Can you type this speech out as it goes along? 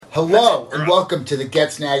Hello and welcome to the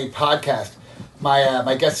GetsNatty podcast.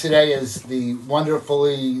 My guest today is the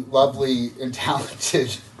wonderfully lovely and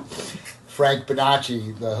talented Frank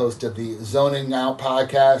Bonacci, the host of the Zoning Out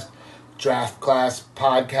podcast, Draft Class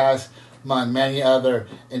podcast, among many other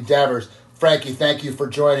endeavors. Frankie, thank you for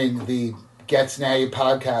joining the GetsNatty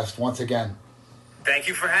podcast once again. Thank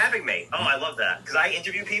you for having me. Oh, I love that because I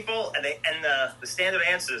interview people, and the standard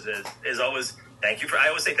answers is always thank you for. I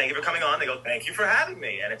always say thank you for coming on. They go thank you for having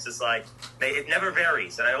me, and it's just like it never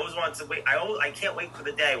varies. And I always want to wait. I can't wait for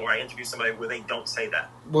the day where I interview somebody where they don't say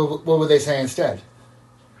that. What would they say instead?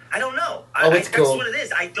 I don't know. It's cool. That's what it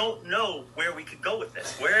is. I don't know where we could go with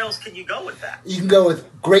this. Where else can you go with that? You can go with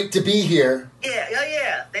great to be here.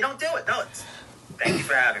 Yeah. They don't do it. No, it's thank you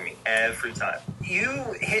for having me every time.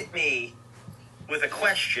 You hit me with a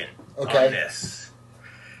question on this.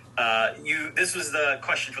 This was the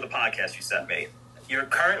question for the podcast you sent me. You are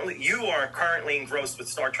currently engrossed with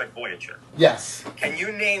Star Trek Voyager. Yes. Can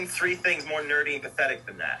you name 3 things more nerdy and pathetic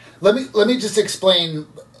than that? Let me just explain,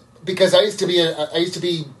 because I used to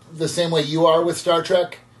be the same way you are with Star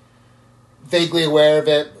Trek. Vaguely aware of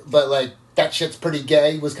it, but like that shit's pretty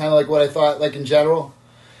gay was kind of like what I thought, like in general.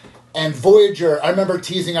 And Voyager, I remember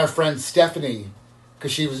teasing our friend Stephanie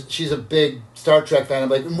because she's a big Star Trek fan. I'm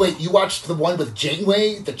like, wait, you watched the one with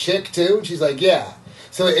Janeway, the chick too? And she's like, yeah.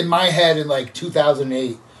 So in my head, in like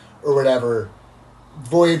 2008 or whatever,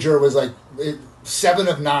 Voyager was like 7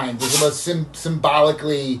 of 9. Was the most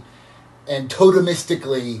symbolically and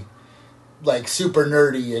totemistically like super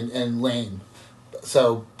nerdy and lame.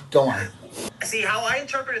 So go on. See, how I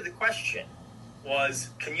interpreted the question was,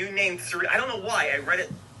 can you name 3? I don't know why I read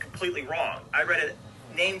it completely wrong. I read it.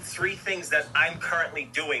 Name 3 things that I'm currently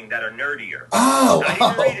doing that are nerdier. Oh, I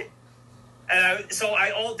didn't read it. And so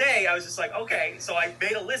all day, I was just like, okay. So I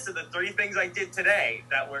made a list of the 3 things I did today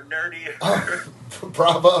that were nerdier. Oh,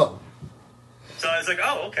 bravo. So I was like,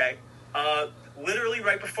 oh, okay. Literally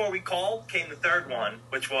right before we called came the 3rd one,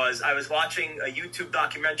 which was I was watching a YouTube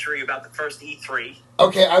documentary about the first E3.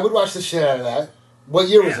 Okay, I would watch the shit out of that. What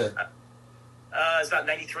year was it? It's about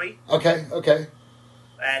 93. Okay.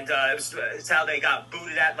 And it's how they got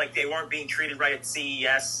booted at, like they weren't being treated right at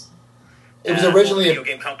CES. It was originally video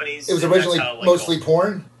game companies. It was originally mostly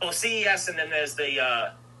porn. Well, CES, and then there's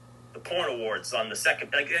the porn awards on the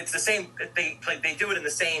second. Like it's the same. They do it in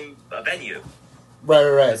the same venue.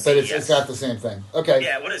 Right. But it's not the same thing. Okay.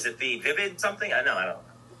 Yeah. What is it? The Vivid something? I don't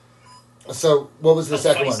know. So what was the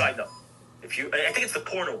second one? Side note. I think it's the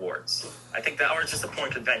porn awards. I think that, or it's just a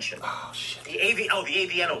porn convention. Oh shit. The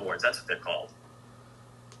AVN awards. That's what they're called.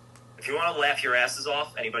 If you want to laugh your asses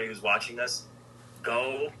off, anybody who's watching this,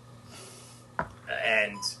 go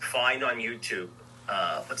and find on YouTube,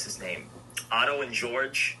 what's his name? Otto and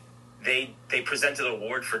George. They presented an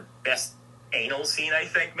award for best anal scene, I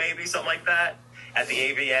think, maybe, something like that, at the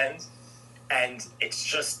AVNs. And it's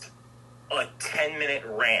just a 10-minute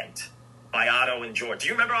rant by Otto and George. Do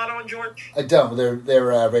you remember Otto and George? I don't. They're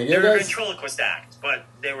radio They're a guys? ventriloquist act, but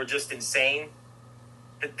they were just insane.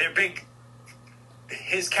 They're big.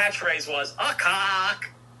 His catchphrase was, a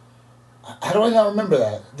cock. How do I not remember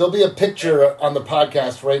that? There'll be a picture on the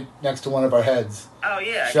podcast right next to one of our heads. Oh,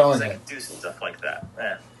 yeah. Showing I can do some stuff like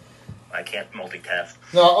that. I can't multitask.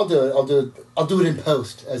 No, I'll do it. I'll do it in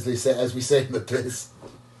post, as we say in the biz.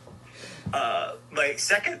 My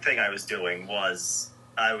second thing I was doing was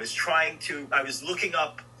I was looking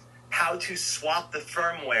up how to swap the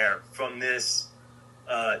firmware from this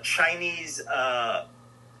Chinese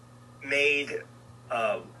made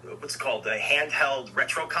what's it called, a handheld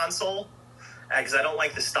retro console, because I don't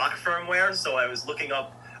like the stock firmware. So I was looking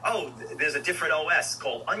up, there's a different OS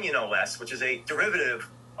called Onion OS, which is a derivative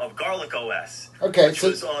of Garlic OS. Okay, which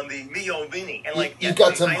was on the Mio Mini. And you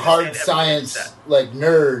got some hard science, like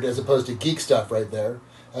nerd, as opposed to geek stuff right there.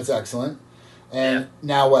 That's excellent. And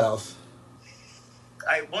now what else?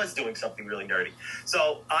 I was doing something really nerdy.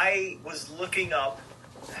 So I was looking up,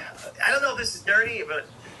 I don't know if this is nerdy, but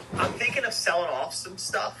I'm thinking of selling off some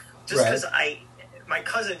stuff just because my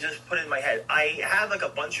cousin just put it in my head. I have like a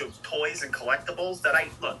bunch of toys and collectibles that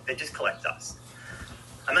they just collect dust.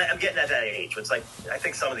 I'm getting at that age where it's like, I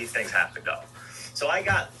think some of these things have to go. So I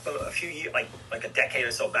got a few years, like a decade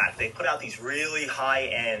or so back, they put out these really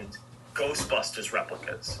high-end Ghostbusters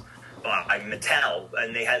replicas by Mattel,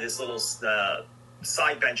 and they had this little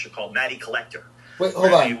side venture called Matty Collector. Wait,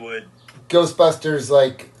 hold on. Ghostbusters,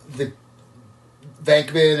 like the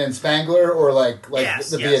Venkman and Spangler, or like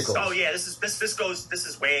the vehicles? Oh yeah, this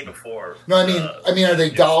is way before. No, I mean, are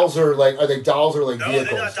they dolls or like vehicles? No,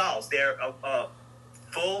 they're not dolls. They're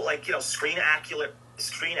full, screen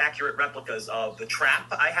accurate replicas of the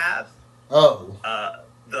Trap I have. Oh.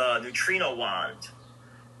 the neutrino wand,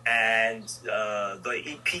 and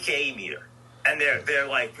the PKE meter, and they're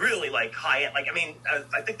like really like high end. Like I mean,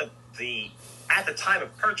 I think the at the time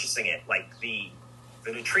of purchasing it, like the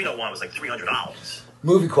neutrino wand was like $300.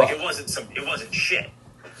 Movie quality. Like it wasn't shit.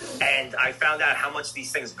 And I found out how much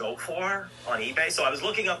these things go for on eBay. So I was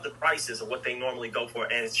looking up the prices of what they normally go for,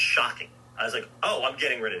 and it's shocking. I was like, "Oh, I'm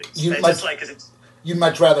getting rid of these." You'd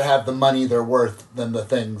much rather have the money they're worth than the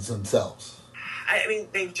things themselves. I mean,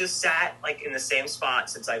 they've just sat like in the same spot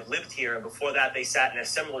since I've lived here, and before that, they sat in a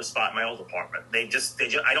similar spot in my old apartment. They just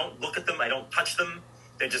I don't look at them, I don't touch them.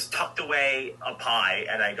 They're just tucked away up high,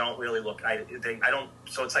 and I don't really look. I don't.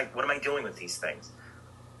 So it's like, what am I doing with these things?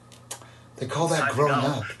 They call that growing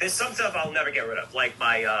up. There's some stuff I'll never get rid of, like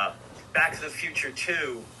my Back to the Future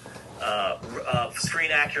 2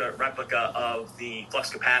 screen-accurate replica of the flux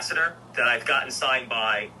capacitor that I've gotten signed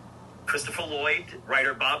by Christopher Lloyd,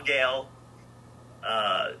 writer Bob Gale,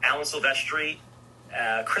 Alan Silvestri,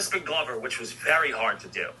 Crispin Glover, which was very hard to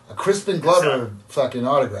do. A Crispin Glover fucking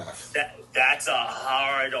autograph. That's a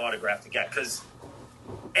hard autograph to get, because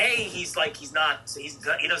he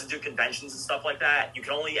doesn't do conventions and stuff like that. You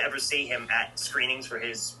can only ever see him at screenings for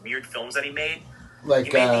his weird films that he made.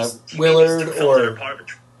 Like Willard or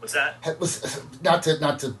what's that? Not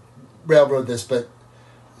to railroad this, but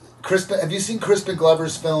Crispin. Have you seen Crispin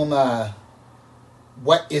Glover's film?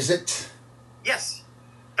 What is it? Yes,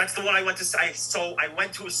 that's the one I went to. So I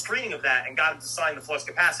went to a screening of that and got him to sign the flux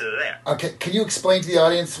capacitor there. Okay, can you explain to the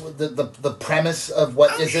audience the premise of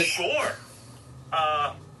what is it? Sure.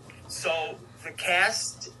 So the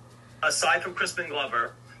cast, aside from Crispin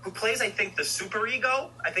Glover, who plays, I think, the superego,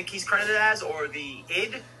 I think he's credited as, or the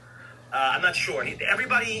id, I'm not sure.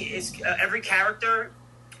 Every character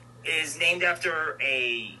is named after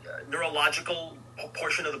a neurological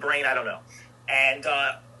portion of the brain, I don't know. And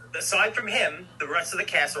aside from him, the rest of the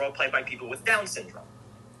cast are all played by people with Down syndrome.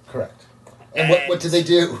 Correct. And what do they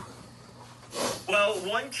do? Well,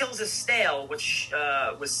 one kills a snail, which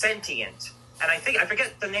was sentient. And I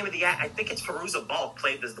forget the name of I think it's Fairuza Balk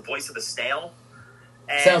played as the voice of the snail.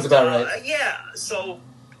 And, sounds about right. Yeah, so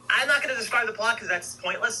I'm not going to describe the plot because that's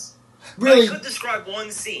pointless. Really, I could describe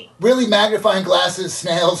one scene. Really, magnifying glasses,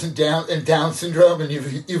 snails, and Down syndrome, and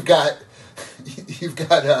you've got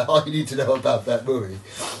all you need to know about that movie.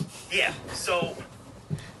 Yeah. So,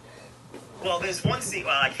 well, there's one scene.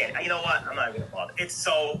 Well, I can't. You know what? I'm not even going to bother. It's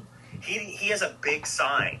so he has a big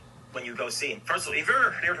sign when you go see him. First of all, have you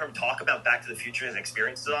ever heard him talk about Back to the Future and his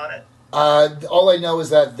experiences on it? All I know is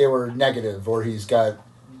that they were negative, or he's got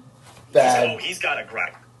bad. He's got a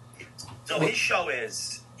gripe. So his show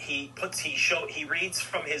is he reads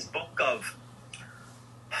from his book of,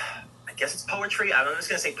 I guess it's poetry. I'm just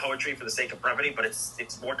going to say poetry for the sake of brevity, but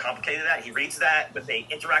it's more complicated than that. He reads that with an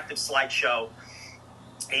interactive slideshow.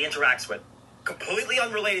 He interacts with, completely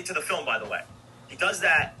unrelated to the film, by the way. He does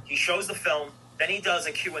that. He shows the film. Then he does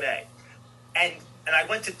a Q&A. And I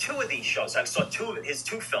went to two of these shows. I saw his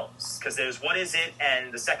two films, because there's What Is It,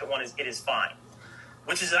 and the second one is It Is Fine,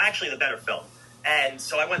 which is actually the better film. And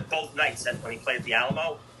so I went both nights when he played at the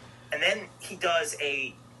Alamo. And then he does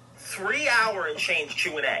a 3-hour and change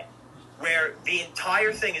Q&A, where the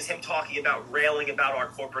entire thing is him talking about railing about our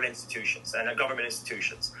corporate institutions and our government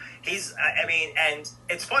institutions. And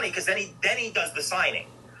it's funny, because then he does the signing.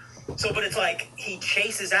 So, but it's like he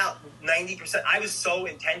chases out 90%. I was so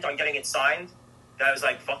intent on getting it signed that I was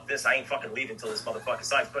like, fuck this, I ain't fucking leaving until this motherfucker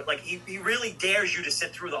signs. But like, he really dares you to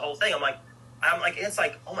sit through the whole thing. I'm like, it's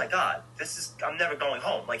like, oh my God, I'm never going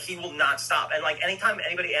home. Like, he will not stop. And like, anytime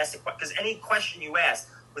anybody asks because any question you ask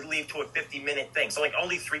would lead to a 50-minute thing. So like,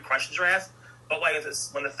 only 3 questions are asked. But like,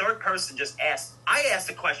 when the third person just asked, I asked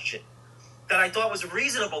a question that I thought was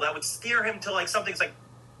reasonable that would steer him to like something like,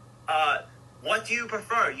 what do you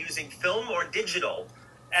prefer, using film or digital?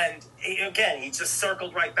 And he just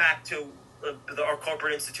circled right back to our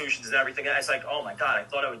corporate institutions and everything. And I was like, oh my God, I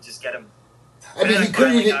thought I would just get him. I mean, he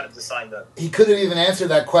could have even answered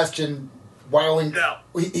that question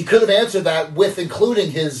he could have answered that with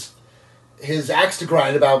including his axe to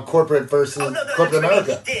grind about corporate versus corporate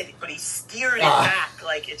America. He did, but he steered it back.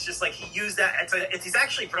 Like, it's just like he used that. It's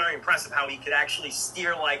actually very impressive how he could actually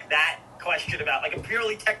steer like that question about like a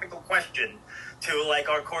purely technical question to like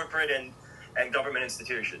our corporate and government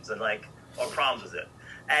institutions and like our problems with it.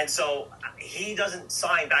 And so he doesn't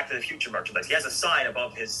sign Back to the Future merchandise. He has a sign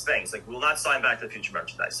above his things like, will not sign Back to the Future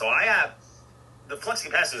merchandise. So I have the flux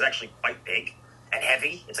capacitor is actually quite big and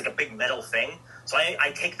heavy. It's like a big metal thing. So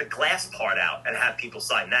I take the glass part out and have people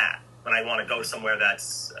sign that when I want to go somewhere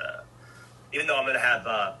that's even though I'm going to have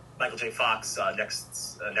a Michael J. Fox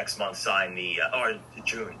next month sign or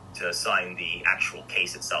June to sign the actual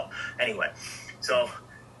case itself. Anyway, so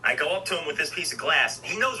I go up to him with this piece of glass.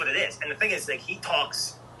 He knows what it is, and the thing is, like, he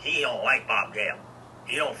don't like Bob Gale.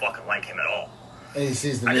 He don't fucking like him at all. And he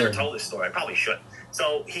sees the I never told this story. I probably should.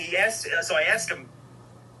 So I asked him.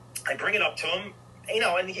 I bring it up to him,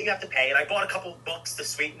 and you have to pay. And I bought a couple books to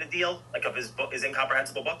sweeten the deal, like of his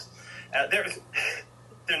incomprehensible books.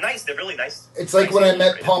 They're nice. They're really nice. It's like when I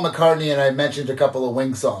met Paul McCartney and I mentioned a couple of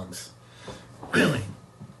Wing songs. Really?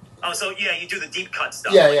 Oh, so yeah, you do the deep cut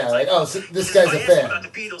stuff. Yeah, yeah. Like, so this guy's a fan. About the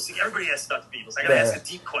Beatles. Everybody asks about the Beatles. I gotta ask a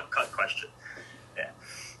deep cut question.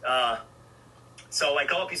 Yeah. So I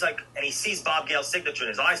go up. He's like, and he sees Bob Gale's signature, and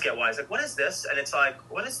his eyes get wide. He's like, "What is this?" And it's like,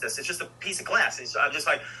 "What is this?" It's just a piece of glass. I'm just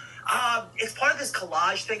like, it's part of this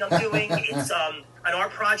collage thing I'm doing. It's an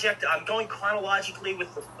art project. I'm going chronologically with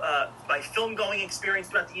my film going experience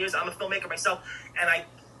throughout the years. I'm a filmmaker myself, and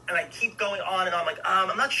I keep going on and on. Like,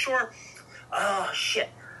 I'm not sure. Oh shit.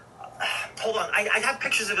 Hold on. I have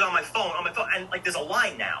pictures of it on my phone, and like there's a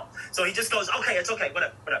line now. So he just goes, "Okay, it's okay,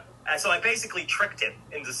 whatever." So I basically tricked him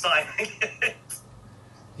into signing it.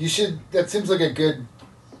 You should. That seems like a good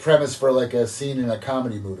premise for like a scene in a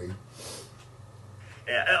comedy movie.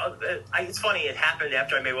 Yeah, it's funny. It happened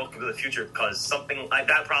after I made Welcome to the Future because something like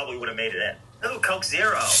that probably would have made it in. No, Coke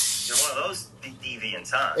Zero. You're one of those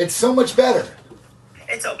deviants, huh? It's so much better.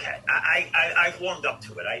 It's okay. I've warmed up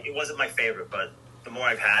to it. It wasn't my favorite, but the more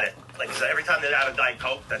I've had it, like every time they have a Diet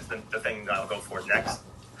Coke, that's the thing I'll go for next.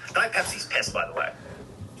 Diet Pepsi's piss, by the way.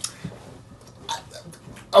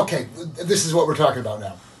 Okay, this is what we're talking about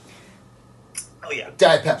now. Oh yeah.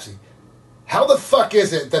 Diet Pepsi. How the fuck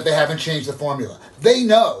is it that they haven't changed the formula? They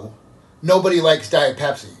know nobody likes Diet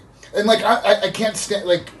Pepsi. And like I can't stand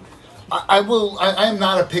like I am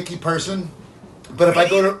not a picky person, but if I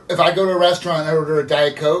go to a restaurant and I order a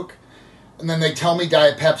Diet Coke and then they tell me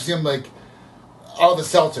Diet Pepsi, I'm like, oh, the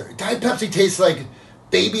seltzer. Diet Pepsi tastes like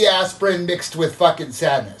baby aspirin mixed with fucking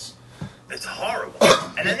sadness. It's horrible.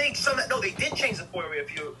 And then they did change the formula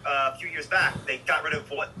a few years back. They got rid of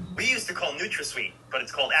what we used to call NutraSweet, but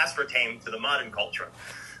it's called aspartame to the modern culture.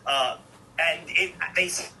 And they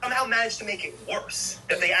somehow managed to make it worse.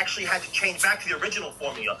 That they actually had to change back to the original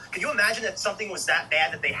formula. Can you imagine if something was that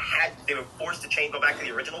bad that they were forced to go back to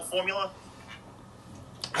the original formula?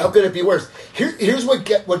 How could it be worse? Here's what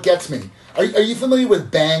gets me. Are you familiar with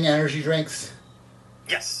Bang energy drinks?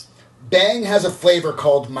 Yes. Bang has a flavor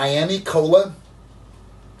called Miami Cola,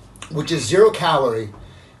 which is 0 calorie,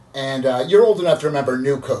 and you're old enough to remember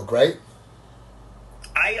New Coke, right?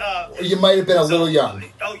 You might have been a little young.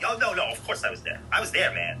 Oh no! Of course I was there. I was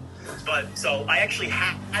there, man. But so I actually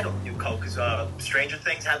had a New Coke because Stranger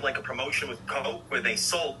Things had like a promotion with Coke where they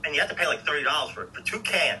sold, and you had to pay like $30 for 2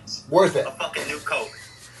 cans. Worth it. Of fucking New Coke.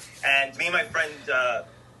 And me and my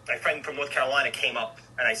friend from North Carolina came up,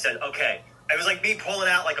 and I said, okay. It was like me pulling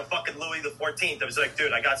out like a fucking Louis XIV. I was like,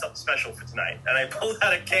 dude, I got something special for tonight. And I pulled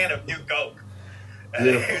out a can of New Coke. And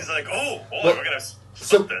he was like, oh, we're going to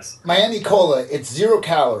split this. Miami Cola, it's 0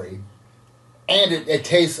 calorie. And it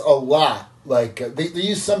tastes a lot like... They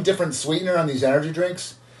use some different sweetener on these energy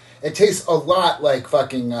drinks. It tastes a lot like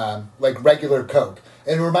fucking... like regular Coke.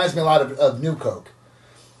 And it reminds me a lot of New Coke.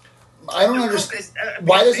 I don't understand.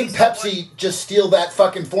 Why doesn't Pepsi just steal that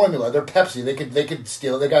fucking formula? They're Pepsi. They could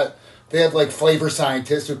steal it. They have, like, flavor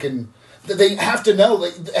scientists who can... They have to know.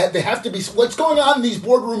 Like, they have to be... What's going on in these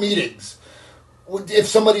boardroom meetings? If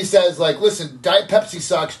somebody says, like, listen, Diet Pepsi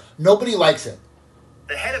sucks, nobody likes it.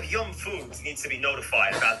 The head of Yum Foods needs to be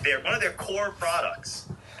notified about one of their core products.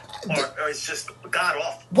 Or it's just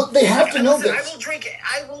god-awful. Well, they have to know this. I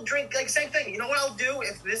will drink, like, same thing. You know what I'll do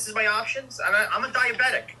if this is my options? I'm a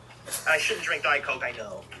diabetic. I shouldn't drink Diet Coke, I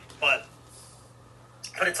know. But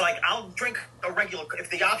it's like, I'll drink a regular... If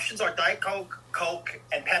the options are Diet Coke,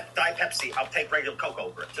 and Diet Pepsi, I'll take regular Coke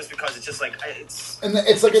over it. Just because it's just like... It's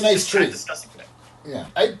like a nice treat. It's disgusting to me. Yeah.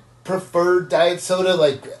 I prefer diet soda,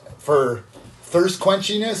 like, for thirst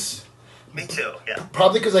quenchiness. Me too, yeah.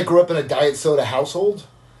 Probably because I grew up in a diet soda household.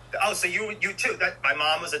 Oh, so you too. My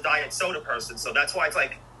mom was a diet soda person, so that's why it's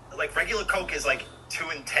like regular Coke is, like, too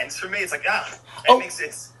intense for me. It's like,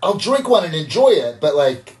 I'll drink one and enjoy it, but,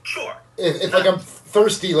 like... Sure. If like, I'm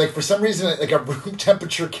thirsty, like, for some reason, like, a room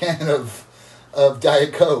temperature can of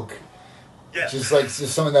Diet Coke. Yeah. Just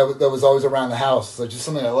something that was always around the house. Like, just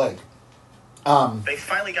something I like. They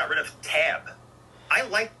finally got rid of Tab. I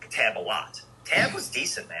like Tab a lot. Tab was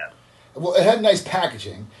decent, man. Well, it had nice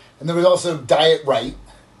packaging. And there was also Diet Right,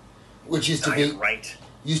 which used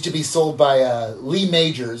to be sold by Lee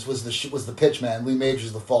Majors was the pitch man. Lee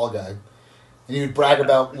Majors, the fall guy. And he would brag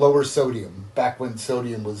about lower sodium, back when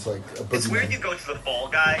sodium was like a big It's weird you go to the Fall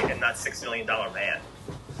Guy and not $6 Million Man.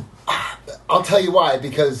 I'll tell you why,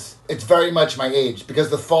 because it's very much my age. Because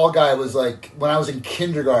the Fall Guy was like, when I was in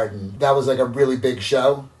kindergarten, that was like a really big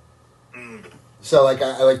show. So like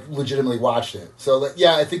I like legitimately watched it. So like,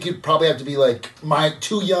 yeah, I think you'd probably have to be like my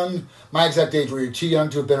exact age where you're too young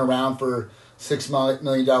to have been around for $6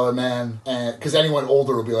 Million Man, and because anyone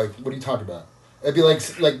older will be like, what are you talking about? It'd be like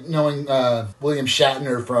knowing William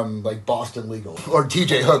Shatner from like Boston Legal or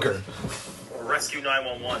T.J. Hooker or Rescue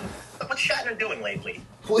 911. What's Shatner doing lately?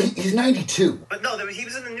 Well, he's 92. But no, he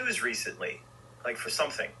was in the news recently, like for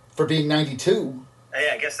something. For being 92.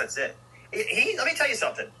 Yeah, I guess that's it. Let me tell you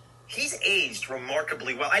something. He's aged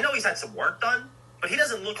remarkably well. I know he's had some work done, but he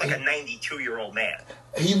doesn't look like a 92-year-old man.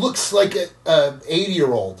 He looks like an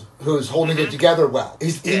 80-year-old who's holding it together well.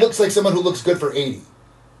 He looks like someone who looks good for 80.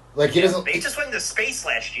 Like he doesn't. He just went into space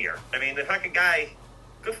last year. I mean, the fucking guy,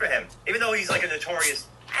 good for him. Even though he's like a notorious.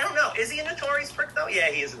 I don't know. Is he a notorious prick though? Yeah,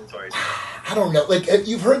 he is a notorious prick. I don't know. Like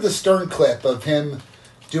you've heard the Stern clip of him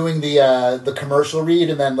doing the commercial read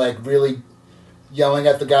and then like really yelling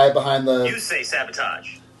at the guy behind the. You say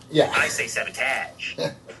sabotage. Yeah. I say sabotage.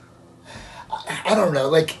 I don't know.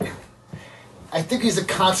 Like, I think he's a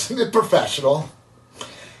consummate professional,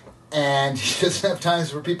 and he doesn't have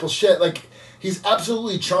times for people's shit. Like, he's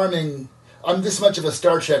absolutely charming. I'm this much of a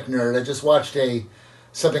Star Trek nerd. I just watched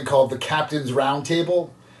something called The Captain's Roundtable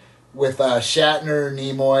with Shatner,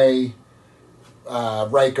 Nimoy,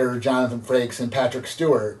 Riker, Jonathan Frakes, and Patrick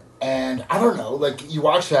Stewart. And I don't know, like you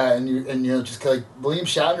watch that and you're just like, William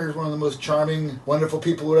Shatner is one of the most charming, wonderful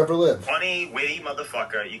people who ever lived. Funny, witty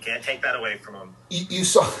motherfucker. You can't take that away from him. You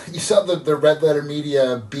saw the Red Letter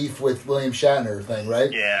Media beef with William Shatner thing,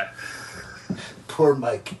 right? Yeah. Poor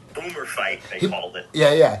Mike. Boomer fight, they called it.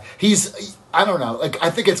 Yeah. I don't know. Like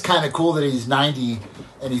I think it's kind of cool that he's 90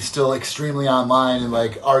 and he's still extremely online and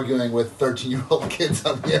like arguing with 13-year-old kids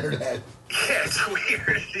on the internet. Yeah, it's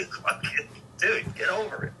weird. Dude, get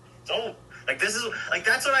over it. So, like, this is, like,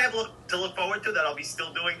 that's what I have to look forward to, that I'll be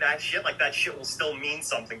still doing that shit. Like, that shit will still mean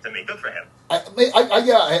something to me. Good for him. I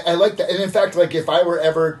like that. And in fact, like, if I were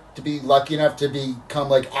ever to be lucky enough to become,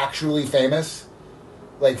 like, actually famous,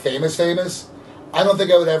 like, famous, I don't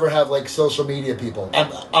think I would ever have, like, social media people.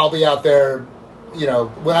 I'll be out there, you know,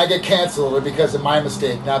 when I get canceled, or because of my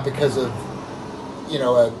mistake, not because of, you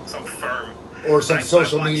know, some firm. Or some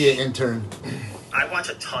social media intern. I watch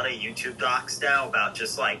a ton of YouTube docs now about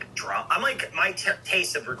just like drama. I'm like, my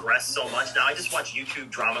tastes have regressed so much now. I just watch YouTube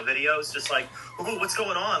drama videos, just like, ooh, what's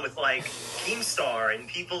going on with like Keemstar and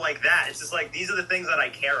people like that. It's just like, these are the things that I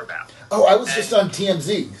care about. Oh, I was just on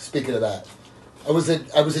TMZ. Speaking of that, I was a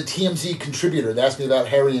TMZ contributor. They asked me about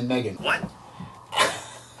Harry and Meghan. What?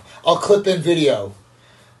 I'll clip in video.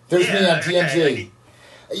 There's me on TMZ. Okay.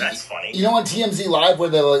 That's funny. You know, on TMZ Live where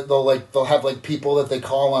they'll have like people that they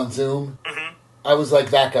call on Zoom. Mm-hmm. I was like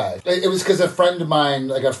that guy. It was because a friend of mine,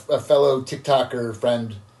 like a fellow TikToker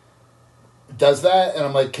friend, does that, and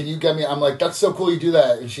I'm like, "Can you get me?" I'm like, "That's so cool you do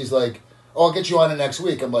that," and she's like, "Oh, I'll get you on it next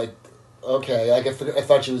week." I'm like, "Okay." Like I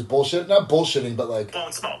thought she was not bullshitting, but like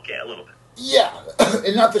blowing smoke, yeah, a little bit. Yeah,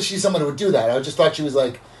 and not that she's someone who would do that. I just thought she was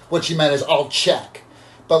like, what she meant is, I'll check.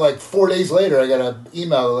 But like 4 days later, I got an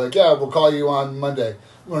email like, "Yeah, we'll call you on Monday.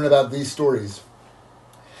 Learn about these stories."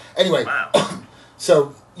 Anyway, wow.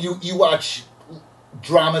 So you watch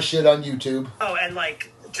drama shit on YouTube. Oh, and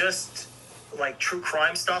like just like true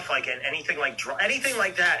crime stuff, like and anything like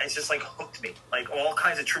that. It's just like hooked me. Like all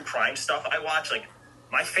kinds of true crime stuff I watch. Like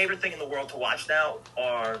my favorite thing in the world to watch now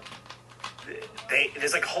are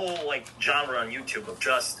there's like a whole like genre on YouTube of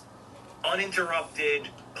just uninterrupted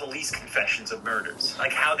police confessions of murders.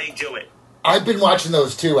 Like how they do it. I've been watching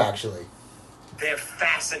those too, actually. They're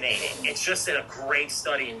fascinating. It's just a great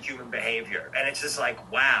study in human behavior, and it's just like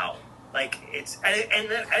wow. Like, it's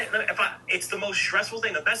it's the most stressful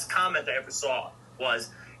thing. The best comment I ever saw was,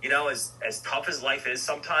 you know, as tough as life is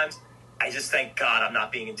sometimes, I just thank God I'm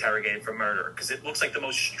not being interrogated for murder, because it looks like the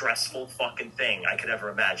most stressful fucking thing I could ever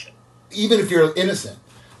imagine. Even if you're innocent.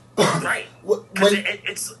 Right.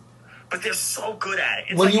 But they're so good at it.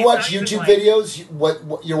 It's when like, you watch YouTube videos,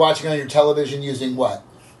 what you're watching on your television using what?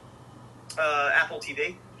 Apple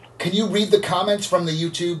TV. Can you read the comments from the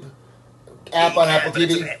YouTube app on Apple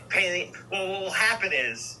TV? Well, what will happen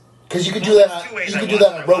is because you can do that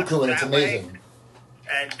on Roku, and it's amazing.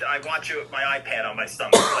 And I watch it with my iPad on my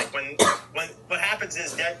stomach. Like when what happens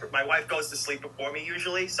is that my wife goes to sleep before me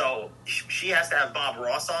usually, so she has to have Bob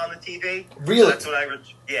Ross on the TV. Really? So that's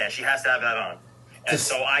what she has to have that on. And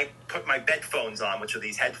so I put my bedphones on, which are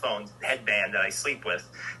these headband that I sleep with,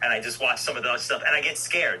 and I just watch some of the other stuff, and I get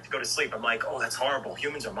scared to go to sleep. I'm like, oh, that's horrible.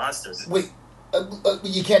 Humans are monsters. Wait,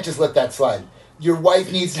 you can't just let that slide. Your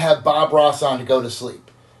wife needs to have Bob Ross on to go to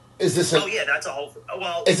sleep. Is this oh yeah, that's a whole.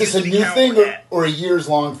 Well, is this a new thing or a years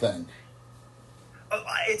long thing?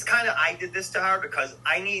 It's kind of I did this to her because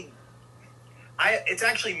it's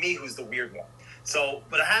actually me who's the weird one. So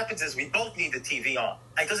what happens is we both need the TV on.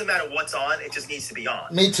 It doesn't matter what's on; it just needs to be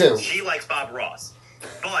on. Me too. She likes Bob Ross,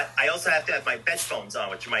 but I also have to have my bedphones on,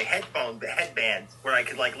 which are my headband, where I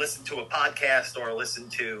could like listen to a podcast or listen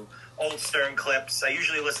to old Stern clips. I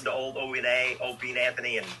usually listen to old Opie and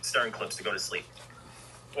Anthony, and Stern clips to go to sleep,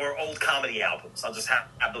 or old comedy albums. I'll just have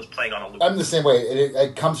those playing on a loop. I'm the same way.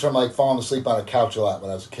 It comes from like falling asleep on a couch a lot when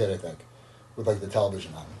I was a kid. I think with like the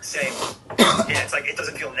television on. Same. Yeah, it's like it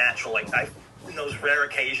doesn't feel natural. Like in those rare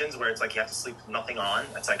occasions where it's like you have to sleep with nothing on,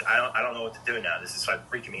 it's like I don't know what to do now. This is like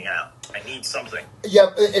freaking me out. I need something.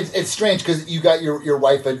 Yeah, it's strange because you got your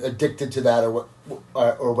wife addicted to that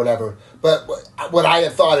or whatever. But what I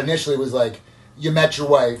had thought initially was like you met your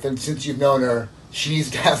wife, and since you've known her, she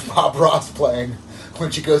needs to have Bob Ross playing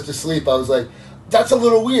when she goes to sleep. I was like, that's a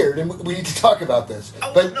little weird, and we need to talk about this.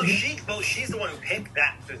 Oh, but no, she's the one who picked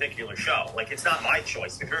that particular show. Like, it's not my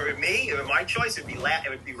choice. If it were me, if it were my choice, it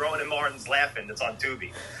would be Rowan and Martin's Laughing that's on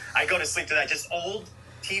Tubi. I go to sleep to that. Just old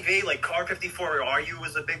TV, like Car 54 or Are You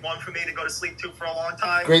was a big one for me to go to sleep to for a long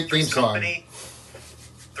time. Great theme song.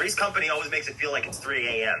 Three's Company always makes it feel like it's 3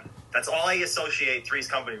 a.m. That's all I associate Three's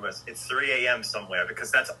Company with. It's 3 a.m. somewhere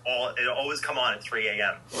because that's all. It'll always come on at 3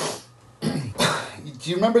 a.m. Do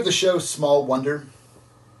you remember the show Small Wonder?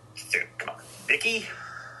 Dude, come on, Vicky.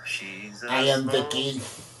 I am Vicky.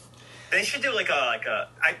 They should do like a.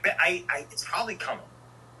 I bet it's probably coming.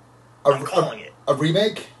 I'm calling it a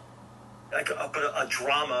remake. Like a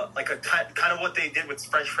drama, like a kind of what they did with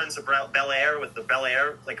Fresh Prince of Bel-Air with the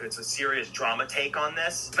Bel-Air. Like it's a serious drama take on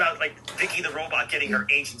this. It's about like Vicky the robot getting her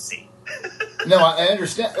agency. No, I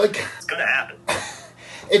understand. Like it's gonna happen.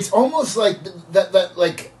 It's almost like that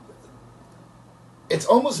like. It's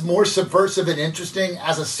almost more subversive and interesting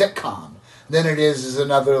as a sitcom than it is as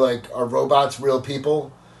another like a robots real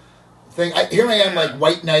people thing. Here I am like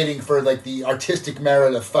white knighting for like the artistic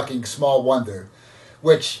merit of fucking Small Wonder,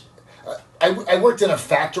 which I worked in a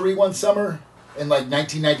factory one summer in like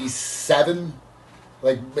 1997,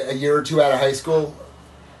 like a year or two out of high school.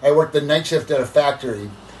 I worked the night shift at a factory,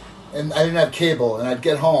 and I didn't have cable, and I'd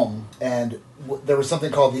get home and there was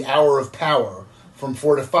something called the Hour of Power from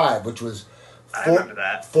 4 to 5, which was. I remember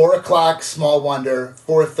that. 4 o'clock, Small Wonder,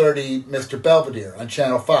 4:30, Mr. Belvedere on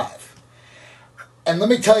Channel 5. And let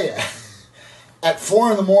me tell you, at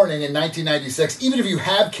 4 in the morning in 1996, even if you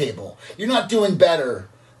have cable, you're not doing better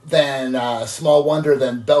than Small Wonder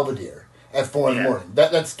than Belvedere at 4 in the morning.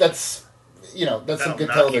 That's some good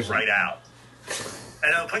television. Right out.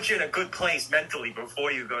 And it'll put you in a good place mentally before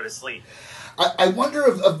you go to sleep. I wonder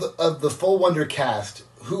of the Full Wonder cast,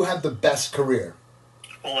 who had the best career?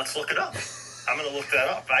 Well, let's look it up. I'm going to look that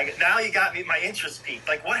up. Now you got me my interest peaked.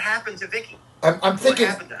 Like, what happened to Vicky? I'm thinking.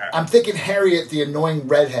 What happened to her? I'm thinking Harriet, the annoying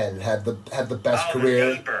redhead, had the best career.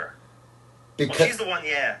 The neighbor. Because she's the one,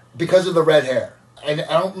 yeah. Because of the red hair. I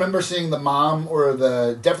don't remember seeing the mom or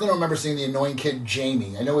definitely don't remember seeing the annoying kid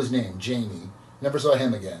Jamie. I know his name, Jamie. Never saw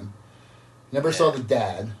him again. Never saw the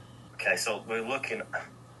dad. Okay, so we're looking.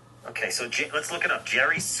 Okay, so let's look it up.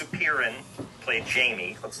 Jerry Supirin played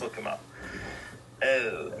Jamie. Let's look him up.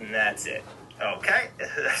 Oh, and that's it. Okay,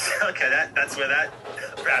 okay, that's where that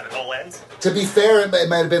rabbit hole ends. To be fair, it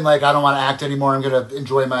might have been like, I don't want to act anymore. I'm going to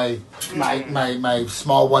enjoy my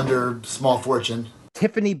Small Wonder, Small Fortune.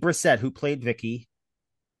 Tiffany Brissett, who played Vicky,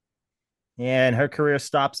 and her career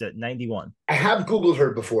stops at 91. I have Googled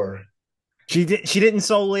her before. She didn't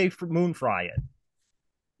solely Moonfry it.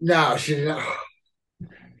 No, she didn't.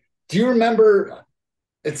 Do you remember?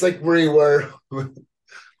 It's like where you were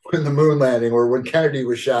when the moon landing or when Kennedy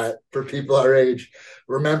was shot, for people our age,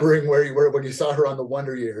 remembering where you were when you saw her on the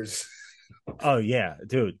Wonder Years. Oh yeah,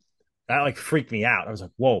 dude. That like freaked me out. I was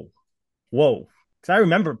like, whoa. Because I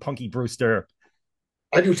remember Punky Brewster.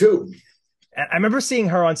 I do too. I remember seeing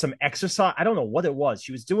her on some exercise. I don't know what it was.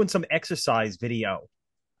 She was doing some exercise video.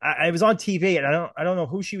 I was on TV and I don't know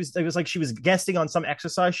who she was. It was like she was guesting on some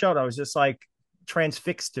exercise show. And I was just like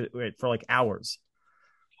transfixed to it for like hours.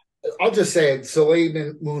 I'll just say it.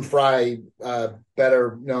 Soleil Moon Frye,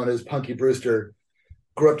 better known as Punky Brewster,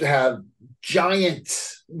 grew up to have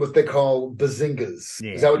giant, what they call bazingas.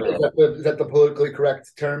 Yeah. Is that the politically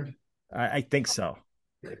correct term? I think so.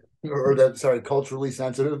 Or that, sorry, culturally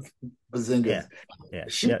sensitive bazingas. Yeah.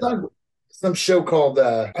 She's done some show called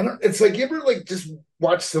I don't. It's like you ever like just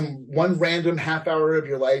watch some one random half hour of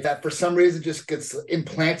your life that for some reason just gets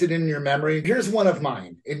implanted in your memory. Here's one of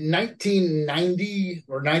mine. In 1990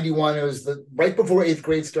 or 91, it was the right before eighth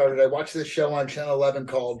grade started. I watched this show on Channel 11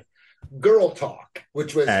 called Girl Talk,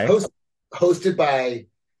 which was Okay. hosted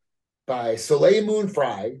by Soleil Moon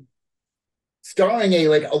Frye, starring a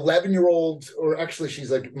like 11-year-old, or actually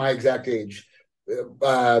she's like my exact age.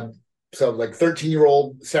 Uh, so like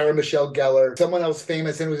 13-year-old Sarah Michelle Gellar, someone else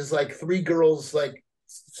famous, and it was just like three girls. Like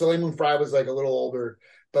Soleil Moon Frye was like a little older,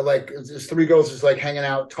 but like it was just three girls just like hanging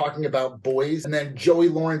out talking about boys. And then Joey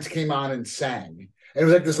Lawrence came on and sang. And it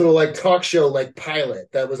was like this little like talk show like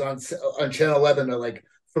pilot that was on Channel 11 at like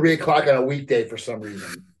 3 o'clock on a weekday for some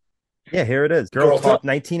reason. Yeah, here it is. Girl Talk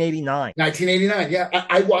 1989. 1989. Yeah,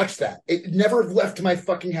 I watched that. It never left my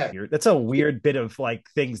fucking head. That's a weird bit of like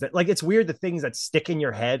things that like it's weird the things that stick in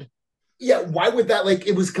your head. Yeah, why would that like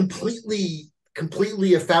it was completely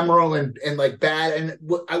ephemeral and like bad, and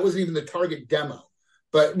I wasn't even the target demo.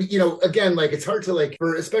 But again, like it's hard to like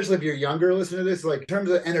for especially if you're younger listening to this, like in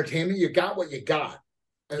terms of entertainment, you got what you got.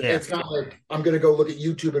 And Yeah. it's not like I'm gonna go look at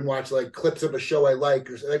YouTube and watch like clips of a show I like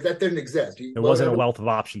or like that didn't exist. There wasn't a wealth of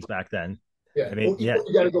options back then. Yeah, I mean, yeah.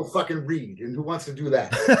 You got to go fucking read, and who wants to do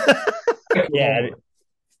that? Yeah.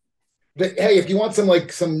 But hey, if you want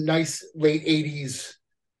some nice late '80s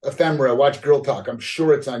ephemera, watch Girl Talk. I'm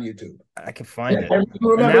sure it's on YouTube. I can find it. And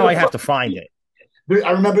now I have to find it.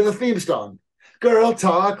 I remember the theme song. Girl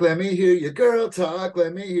Talk, let me hear you. Girl Talk,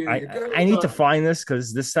 let me hear you. I need to find this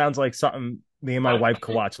because this sounds like something me and my wife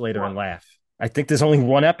could watch later and laugh. I think there's only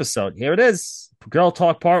one episode. Here it is. Girl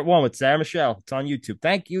Talk Part 1 with Sarah Michelle. It's on YouTube.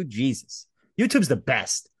 Thank you, Jesus. YouTube's the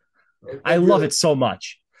best. I love it so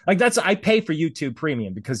much. Like I pay for YouTube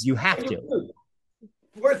Premium because you have to.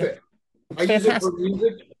 Worth it. I use it for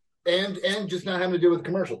music and just not having to do with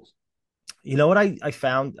commercials. You know what I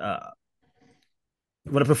found?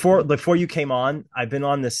 Before you came on, I've been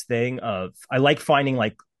on this thing of I like finding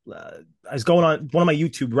like I was going on one of my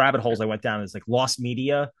YouTube rabbit holes I went down is like lost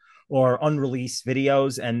media or unreleased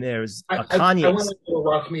videos, and there's Kanye. I went into a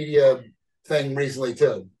lost media thing recently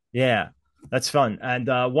too. Yeah, that's fun. And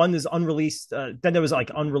one is unreleased. Then there was like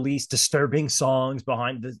unreleased disturbing songs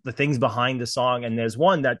behind the things behind the song, and there's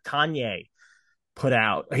one that Kanye put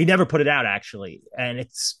out. He never put it out actually, and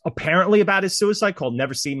it's apparently about his suicide called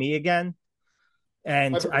 "Never See Me Again."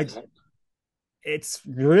 And it's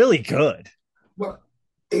really good. Well,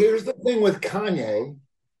 here's the thing with Kanye,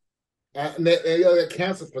 and they get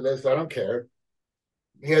canceled for this. I don't care.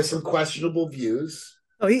 He has some questionable views.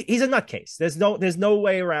 Oh, he's a nutcase. There's no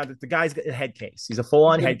way around it. The guy's got a head case. He's a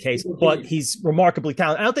full-on head case, but he's remarkably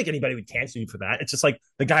talented. I don't think anybody would cancel you for that. It's just like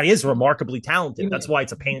the guy is remarkably talented. That's why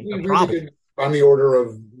it's a problem. Really on the order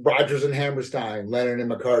of Rodgers and Hammerstein, Lennon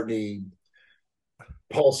and McCartney,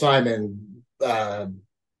 Paul Simon.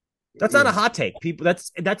 That's not a hot take. People,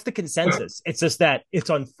 that's the consensus. It's just that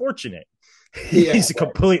it's unfortunate. He's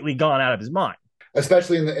completely gone out of his mind.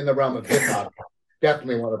 Especially in the realm of hip hop.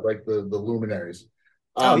 Definitely one of like the luminaries.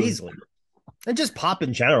 Easily. And just pop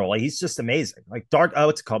in general. Like he's just amazing. Like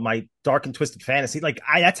what's it called? My Dark and Twisted Fantasy. Like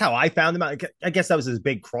that's how I found him out. I guess that was his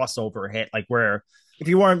big crossover hit. Like where if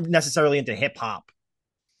you weren't necessarily into hip hop,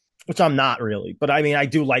 which I'm not really, but I mean I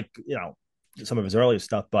do like, some of his earlier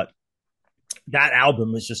stuff, but that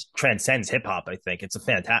album is just transcends hip hop. I think it's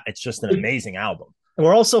it's just an amazing album. And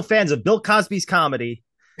we're also fans of Bill Cosby's comedy,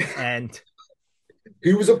 and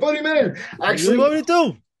he was a funny man. Actually, what would it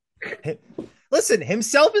do? Listen,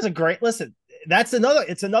 himself is a great. Listen, it's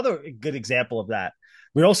another good example of that.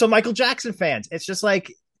 We're also Michael Jackson fans. It's just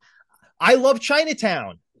like I love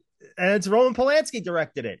Chinatown, and it's Roman Polanski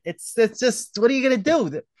directed it. It's just what are you gonna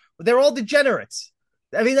do? They're all degenerates.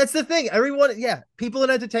 I mean, that's the thing. Everyone, people in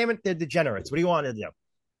entertainment, they're degenerates. What do you want to do?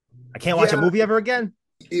 I can't watch a movie ever again.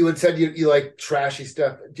 You had said you like trashy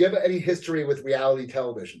stuff. Do you have any history with reality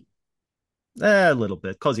television? A little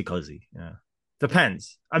bit. Cozy. Yeah.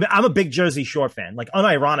 Depends. I mean, I'm a big Jersey Shore fan. Like,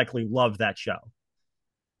 unironically, love that show.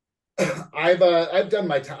 I've done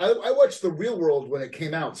my time. I watched The Real World when it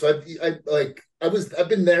came out, so I've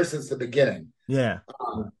been there since the beginning. Yeah.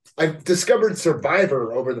 I've discovered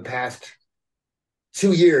Survivor over the past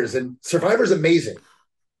 2 years, and Survivor's amazing.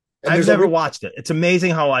 And I've never watched it. It's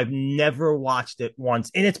amazing how I've never watched it once,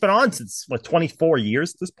 and it's been on since 24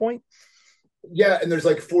 years at this point. Yeah, and there's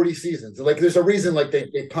like 40 seasons. Like, there's a reason like they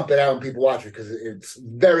pump it out and people watch it because it's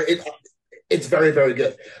very, very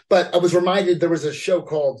good. But I was reminded there was a show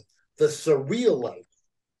called The Surreal Life.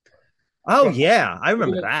 Oh yeah, I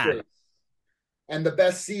remember that. And the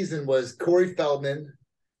best season was Corey Feldman,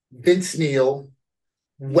 Vince Neil,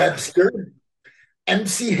 Webster,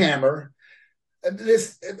 MC Hammer,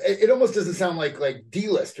 it almost doesn't sound like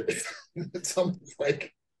D-listers. It's almost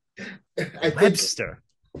like I think Webster.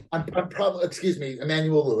 I'm probably excuse me,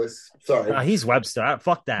 Emmanuel Lewis. Sorry. He's Webster.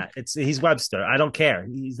 Fuck that. He's Webster. I don't care.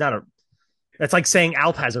 He's not a. That's like saying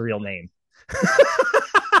Alf has a real name.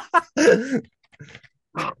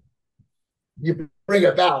 You bring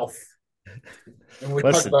up Alf, and we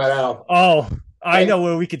talk Listen. about Alf. Oh, I And, know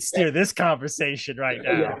where we could steer this conversation right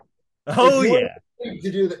yeah, now. Oh yeah,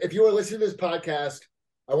 if you are listening to this podcast,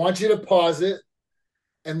 I want you to pause it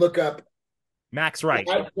and look up Max Wright.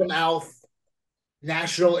 from Alf,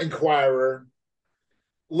 National Enquirer.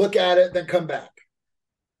 Look at it, then come back.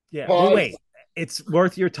 Yeah. Well, Pause. wait. It's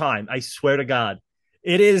worth your time. I swear to God.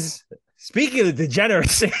 It is. Speaking of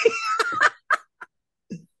degeneracy,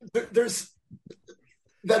 There's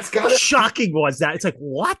that's how got to. shocking was that? It's like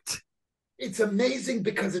what? It's amazing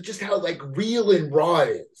because of just how like real and raw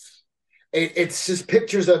it is. It's just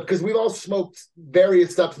pictures of because we've all smoked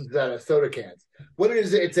various substances out of soda cans. What it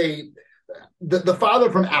is, it's the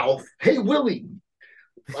father from Alf. Hey Willie,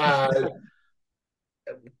 uh,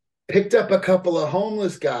 picked up a couple of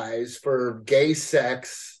homeless guys for gay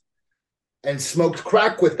sex and smoked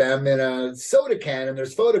crack with them in a soda can, and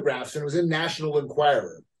there's photographs, and it was in National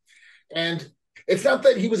Enquirer. And it's not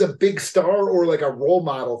that he was a big star or like a role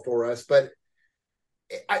model for us, but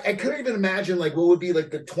I couldn't even imagine like what would be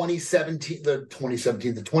like the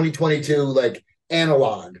 2022 like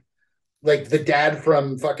analog, like the dad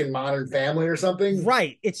from fucking Modern Family or something.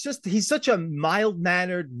 Right. It's just he's such a mild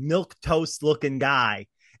mannered milk toast looking guy.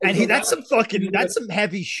 And that's some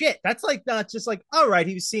heavy shit. That's like not just like, all right,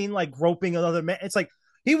 he was seen like groping another man. It's like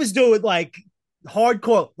he was doing like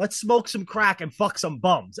hardcore, let's smoke some crack and fuck some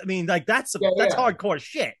bums. I mean, like that's hardcore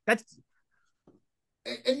shit. That's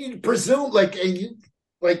and you presume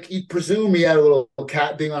you presume he had a little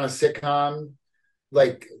cat being on a sitcom.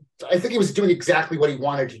 Like I think he was doing exactly what he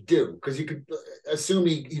wanted to do because you could assume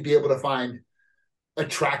he'd be able to find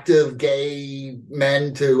attractive gay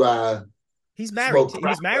men to he's married. He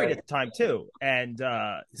was married at the time too, and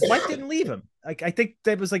his wife didn't leave him. Like I think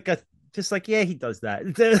that was like a just like yeah, he does that.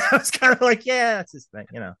 I was kind of like yeah, that's his thing.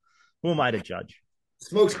 You know, who am I to judge?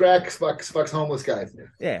 Smokes crack, fucks homeless guys.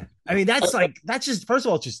 Yeah, I mean that's just first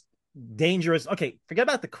of all just dangerous. Okay, forget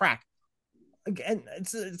about the crack. Again,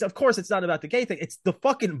 it's of course it's not about the gay thing. It's the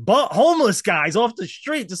fucking homeless guys off the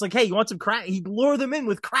street, just like hey, you want some crack? He'd lure them in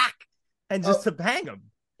with crack and just to hang them.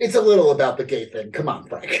 It's a little about the gay thing. Come on,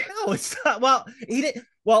 Frank. No, it's not. Well, he didn't.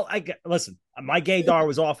 Well, listen. My gaydar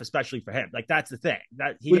was off, especially for him. Like that's the thing.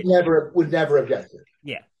 That he would never have guessed it.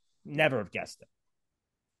 Yeah, never have guessed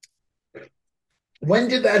it. When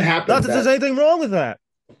did that happen? Not that there's anything wrong with that.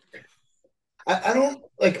 I don't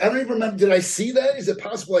even remember. Did I see that? Is it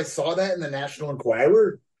possible I saw that in the National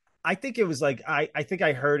Enquirer? I think it was like I think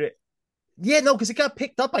I heard it. Yeah, no, because it got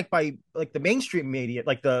picked up like by like the mainstream media,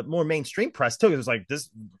 like the more mainstream press too. It was like this,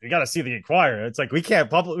 you got to see the Enquirer. It's like we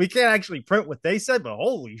can't actually print what they said, but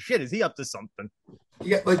holy shit, is he up to something?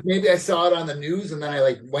 Yeah, like maybe I saw it on the news and then I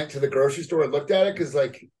like went to the grocery store and looked at it because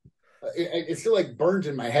like it still like burned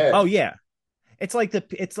in my head. Oh yeah, it's like the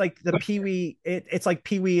Pee Wee. It's like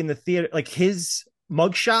Pee Wee in the theater. Like his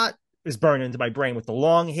mugshot is burned into my brain with the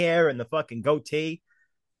long hair and the fucking goatee.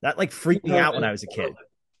 That like freaked me out when I was a kid.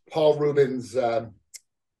 Paul Rubens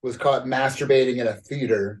was caught masturbating in a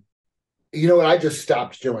theater. You know what I just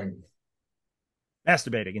stopped doing?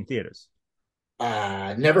 Masturbating in theaters.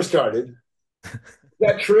 Never started. Is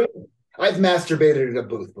that true? I've masturbated in a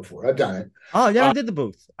booth before. I've done it. Oh, yeah, I did the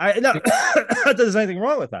booth. Not that there's anything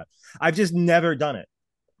wrong with that. I've just never done it.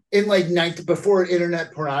 In like before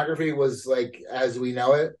internet pornography was like as we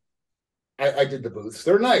know it, I did the booths.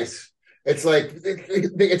 They're nice. It's like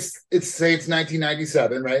it's say it's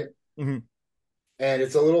 1997, right? Mm-hmm. And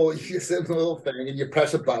it's a little thing, and you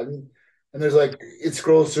press a button, and there's like it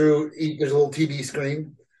scrolls through. There's a little TV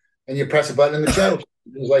screen, and you press a button, and the channel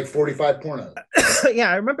there's like 45 porno.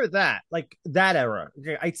 Yeah, I remember that, like that era.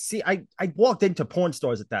 I walked into porn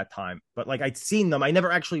stores at that time, but like I'd seen them. I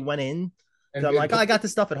never actually went in. So I'm like, oh, I got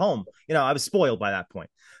this stuff at home. You know, I was spoiled by that point.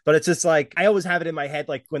 But it's just like I always have it in my head,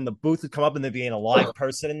 like when the booth would come up and there'd be a live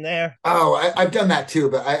person in there. Oh, I've done that too,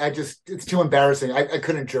 but I just it's too embarrassing. I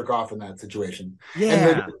couldn't jerk off in that situation. Yeah,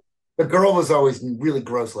 and the girl was always really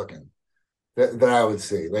gross looking. That I would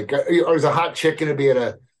see, like, or was a hot chick going to be at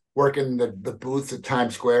a working the booths at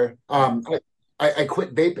Times Square. I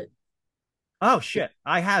quit vaping. Oh shit,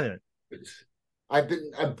 I haven't. I've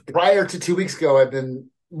been prior to 2 weeks ago. I've been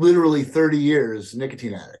literally 30 years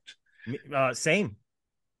nicotine addict. Same.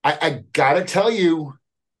 I gotta tell you,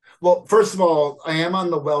 Well, first of all, I am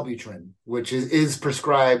on the Wellbutrin, which is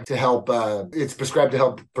prescribed to help. It's prescribed to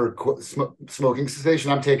help for smoking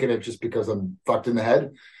cessation. I'm taking it just because I'm fucked in the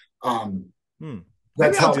head. Um, Hmm.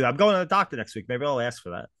 Maybe that's I'll how do that. I'm going to the doctor next week. Maybe I'll ask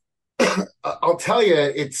for that. I'll tell you,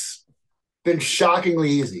 it's been shockingly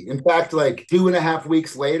easy. In fact, like 2.5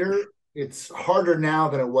 weeks later, it's harder now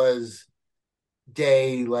than it was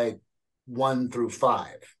day like 1 through 5.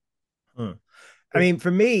 Hmm. I mean,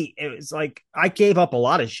 for me, it was like I gave up a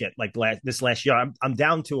lot of shit. Like this last year, I'm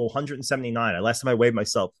down to 179. Last time I weighed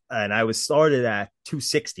myself, and I was started at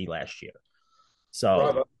 260 last year. So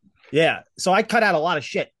Bravo. yeah, so I cut out a lot of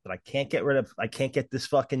shit, but I can't get this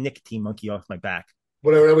fucking nicotine monkey off my back.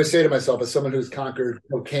 What I would always say to myself as someone who's conquered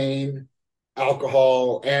cocaine,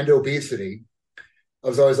 alcohol, and obesity, I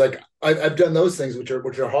was always like, I've done those things which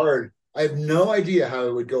are hard. I have no idea how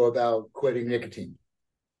I would go about quitting nicotine.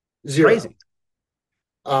 Zero. Crazy.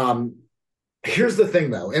 Um, Here's the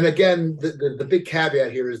thing, though, and again, the big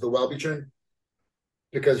caveat here is the Wellbutrin,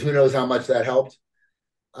 because who knows how much that helped.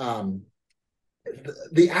 Um,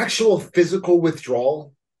 the actual physical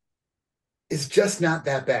withdrawal is just not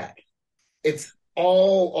that bad. It's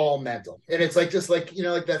all mental, and it's like just like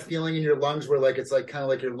like that feeling in your lungs where like it's like kind of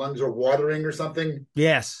like your lungs are watering or something.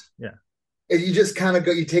 Yes. Yeah. And you just kind of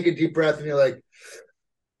go, you take a deep breath, and you're like,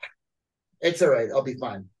 it's all right, I'll be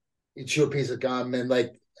fine. You chew a piece of gum, and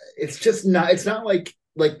like it's not like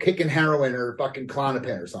kicking heroin or fucking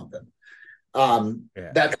Klonopin or something.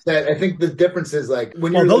 Yeah. That said, I think the difference is like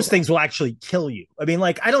when Well, you're those like, things will actually kill you. I mean,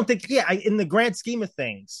 like, I don't think, yeah, in the grand scheme of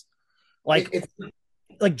things, like, it's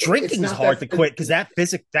it's drinking is not hard that to quit because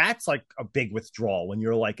that's like a big withdrawal when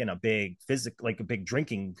you're like in a big like a big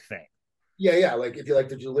drinking thing. yeah, like if you like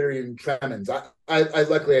the delirium tremens. I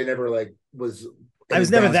luckily I never like was I an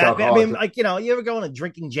was never advanced that. I alcoholic. mean, like, you ever go on a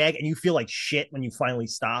drinking jag and you feel like shit when you finally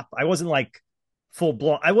stop? I wasn't like full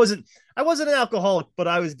blown. I wasn't an alcoholic, but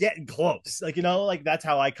I was getting close. Like, like that's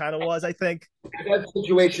how I kind of was, I think. I had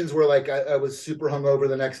situations where like I was super hungover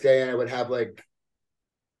the next day and I would have like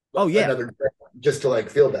Oh yeah. another drink just to like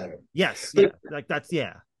feel better. Yes. Yeah. But Like that's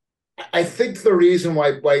yeah. I think the reason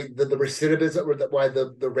why the recidivism or why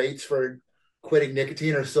the rates for quitting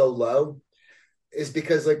nicotine are so low is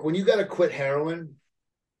because like when you got to quit heroin,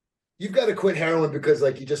 you've got to quit heroin because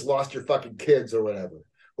like you just lost your fucking kids or whatever,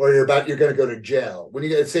 or you're going to go to jail. When you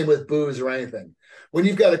get same with booze or anything, when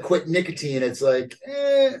you've got to quit nicotine, it's like,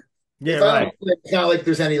 Yeah, if I right. don't, it's not like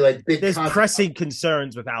there's any like big There's consequence. pressing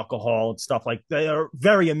concerns with alcohol and stuff like they are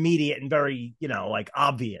very immediate and very, like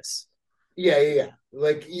obvious. Yeah.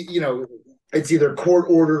 Like it's either court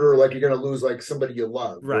ordered or like you're going to lose like somebody you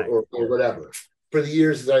love Right. or whatever. For the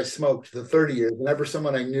years that I smoked, the 30 years, whenever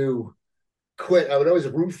someone I knew quit, I would always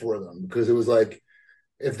root for them because it was like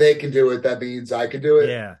if they can do it, that means I can do it.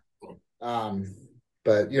 Yeah. Um,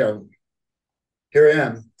 but here I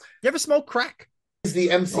am. You ever smoke crack? Is the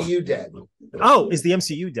MCU dead? Oh, is the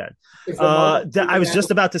MCU dead? Is the Marvel I was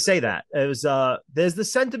just about to say that. It was there's the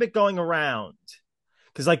sentiment going around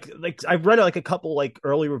because like I've read like a couple like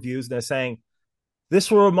early reviews and they're saying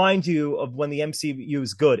this will remind you of when the MCU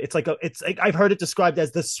is good. It's like I've heard it described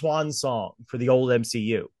as the swan song for the old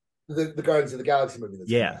MCU. the Guardians of the Galaxy movie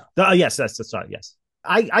that's coming Yeah. out? Yes, that's right. Yes.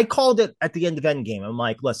 I called it at the end of Endgame. I'm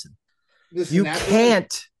like, listen, Listen, you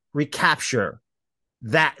can't recapture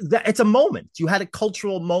that it's a moment. You had a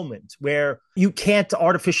cultural moment where you can't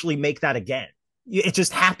artificially make that again. It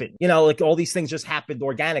just happened, like all these things just happened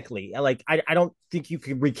organically. Like I don't think you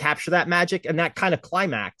can recapture that magic and that kind of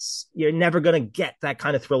climax. You're never going to get that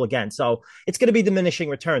kind of thrill again. So it's going to be diminishing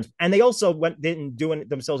returns. And they also didn't do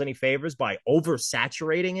themselves any favors by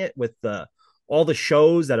oversaturating it with all the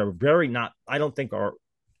shows that are very not, I don't think are,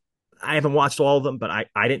 I haven't watched all of them, but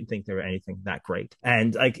I didn't think they were anything that great.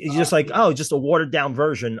 And like it's just like, oh, just a watered down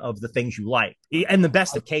version of the things you like. And the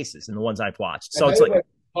best of cases in the ones I've watched. So and it's I like like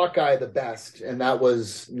Hawkeye the best, and that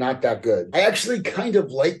was not that good. I actually kind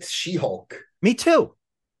of liked She-Hulk. me too.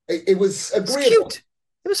 It was It's agreeable. cute.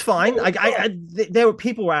 It was fine. There were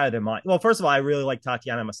people were out of their mind. Well, first of all, I really like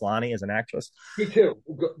Tatiana Maslany as an actress. Me too.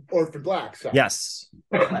 Orphan Black. Sorry. Yes,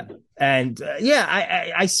 and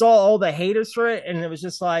yeah, I saw all the haters for it, and it was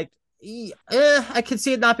just like, I could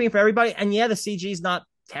see it not being for everybody. And yeah, the CG is not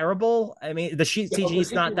terrible. I mean, the CG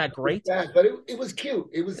is not that great. Bad, but it was cute.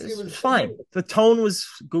 It was fine. The tone was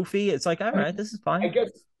goofy. It's like, all right, this is I fine. guess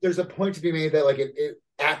there's a point to be made that like it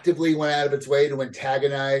actively went out of its way to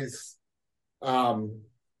antagonize,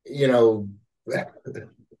 you know,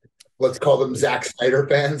 let's call them Zack Snyder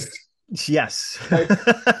fans. Yes.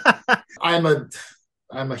 I'm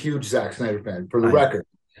a huge Zack Snyder fan, for the I-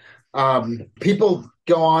 record. People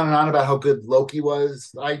go on and on about how good Loki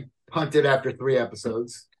was. I punted after 3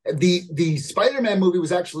 episodes. The Spider-Man movie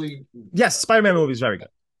was actually Yes, Spider-Man movie is very good.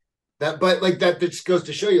 that, but like that just goes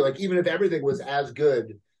to show you, like even if everything was as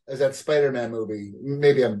good as that Spider-Man movie,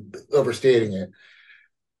 maybe I'm overstating it.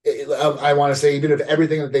 I want to say even if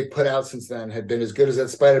everything that they put out since then had been as good as that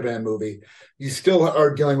Spider-Man movie, you still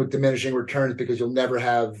are dealing with diminishing returns because you'll never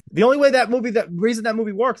have. The only way that reason that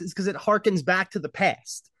movie works is because it harkens back to the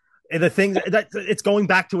past. And the thing that it's going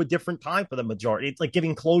back to a different time for the majority. It's like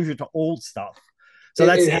giving closure to old stuff. So It,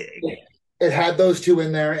 that's it, it had those two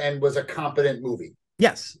in there and was a competent movie.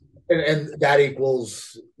 yes. And that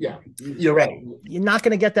equals, yeah, you're right. You're not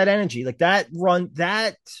going to get that energy like that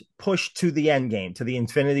push to the end game, to the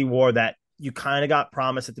Infinity War that you kind of got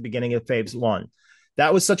promised at the beginning of Phase 1.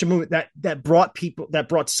 That was such a movie that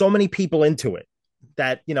brought so many people into it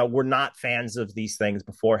that were not fans of these things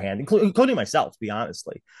beforehand, including myself, to be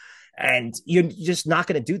honestly. And you're just not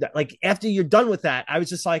going to do that. Like after you're done with that, I was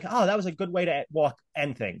just like, oh, that was a good way to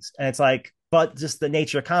end things. And it's like, but just the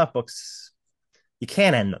nature of comic books, you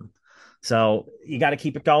can't end them. So you got to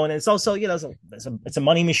keep it going. And it's also, it's a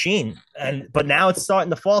money machine. But now it's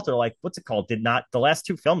starting to falter. Like, what's it called? The last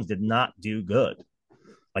two films did not do good.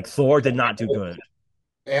 Like Thor did not do good.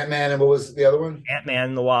 Ant-Man and what was the other one? Ant-Man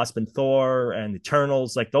and the Wasp and Thor and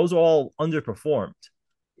Eternals, like those all underperformed.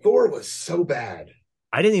 Thor was so bad.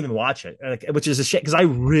 I didn't even watch it, which is a shame because I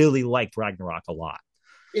really liked Ragnarok a lot.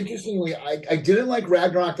 Interestingly, I didn't like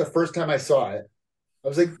Ragnarok the first time I saw it. I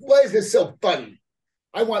was like, why is this so funny?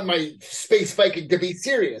 I want my space Viking to be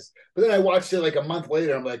serious. But then I watched it like a month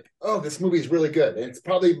later. I'm like, oh, this movie is really good. And it's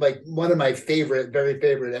probably like one of my very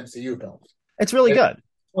favorite MCU films. It's really good.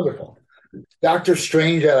 Wonderful. Doctor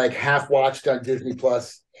Strange, I like half watched on Disney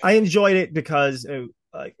Plus. I enjoyed it because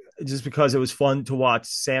just because it was fun to watch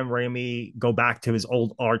Sam Raimi go back to his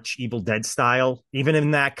old arch Evil Dead style, even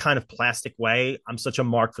in that kind of plastic way. I'm such a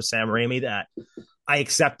mark for Sam Raimi that I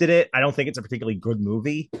accepted it. I don't think it's a particularly good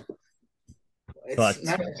movie. It's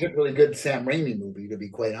not a particularly good Sam Raimi movie, to be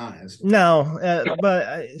quite honest. No,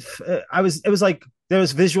 but it was like there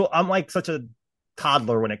was visual. I'm like such a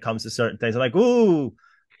toddler when it comes to certain things. I'm like, ooh,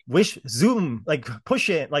 zoom, like push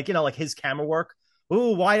it, like like his camera work.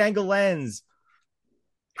 Ooh, wide angle lens,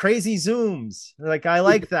 crazy zooms. Like I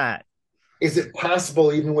like that. Is it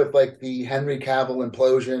possible, even with like the Henry Cavill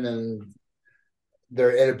implosion and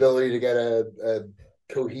their inability to get a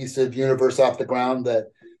cohesive universe off the ground, that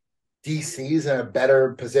DC's in a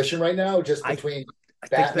better position right now, just between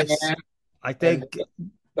Batman I think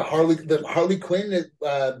the Harley Quinn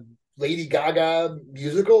Lady Gaga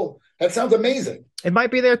musical? That sounds amazing. It might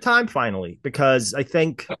be their time finally, because I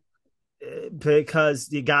think because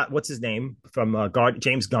you got what's his name from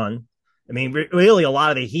James Gunn. I mean, really, a lot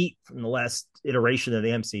of the heat from the last iteration of the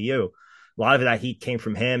MCU, a lot of that heat came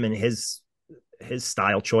from him and his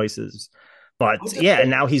style choices. But yeah,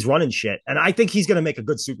 and now he's running shit, and I think he's going to make a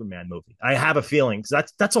good Superman movie. I have a feeling,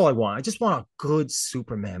 because that's all I want. I just want a good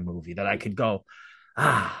Superman movie that I could go,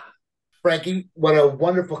 Frankie, what a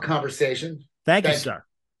wonderful conversation. Thank you, sir.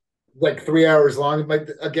 Like 3 hours long.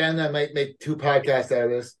 Again, I might make 2 podcasts out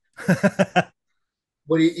of this.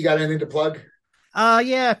 What do you got anything to plug?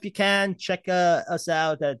 Yeah, if you can, check us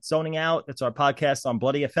out at Zoning Out. It's our podcast on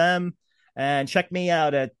Bloody FM. And check me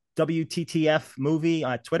out at WTTF Movie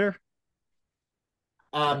on Twitter.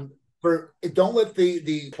 Don't let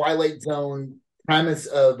the Twilight Zone premise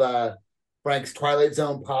of Frank's Twilight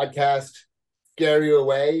Zone podcast scare you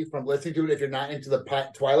away from listening to it if you're not into the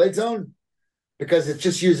Twilight Zone, because it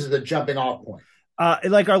just uses a jumping off point.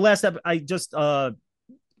 Like our last episode, I just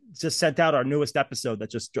sent out our newest episode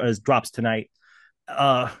that just drops tonight.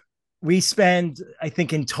 We spend, I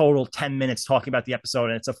think, in total 10 minutes talking about the episode,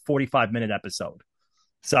 and it's a 45-minute episode.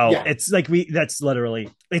 So yeah. It's like that's literally,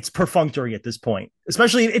 it's perfunctory at this point.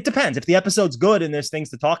 Especially, it depends. If the episode's good and there's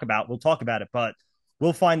things to talk about, we'll talk about it. But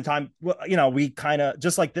we'll find time. We kind of,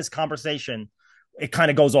 just like this conversation, it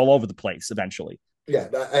kind of goes all over the place eventually. Yeah,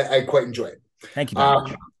 I quite enjoy it. Thank you very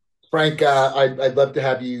much. Frank, I'd love to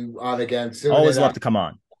have you on again soon. Always love to come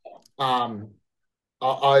on.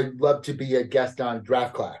 I'd love to be a guest on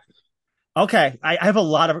Draft Class. Okay, I have a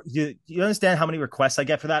lot of. You understand how many requests I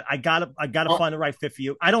get for that? I gotta find the right fit for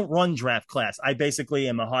you. I don't run Draft Class. I basically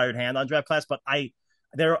am a hired hand on Draft Class, but I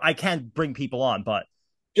can bring people on. But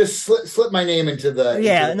just slip my name into the.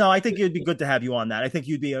 Yeah, no, I think it'd be good to have you on that. I think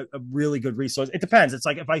you'd be a really good resource. It depends. It's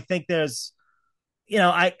like if I think there's,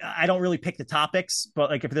 I don't really pick the topics, but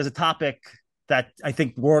like if there's a topic that I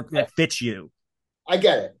think that fits you. I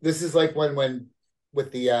get it. This is like when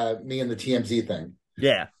with the me and the TMZ thing.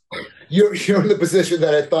 Yeah. You're in the position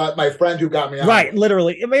that I thought my friend who got me on. Right,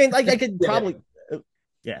 literally. I mean, like I could probably,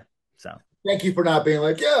 yeah. So thank you for not being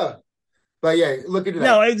like, yeah, But yeah, look into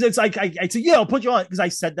No, that. it's like I said, yeah, I'll put you on because I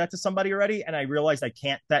said that to somebody already, and I realized I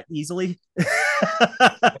can't that easily.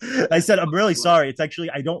 I said, I'm really sorry. It's actually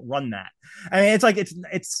I don't run that. I mean, it's like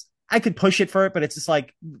it's I could push it for it, but it's just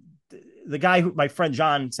like the guy who my friend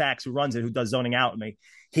John Sachs who runs it, who does zoning out with me,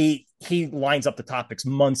 he lines up the topics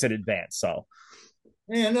months in advance. So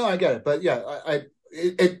Yeah, no, I get it. But yeah,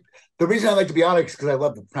 the reason I like to be on it is because I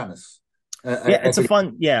love the premise. yeah, I it's a think.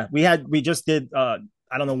 fun. Yeah, we just did.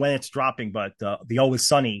 I don't know when it's dropping, but the Always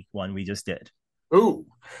Sunny one we just did. Ooh,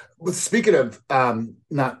 well, speaking of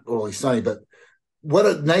not Always Sunny, but what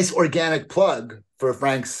a nice organic plug for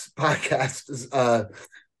Frank's podcast,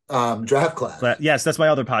 Draft Class. But yes, that's my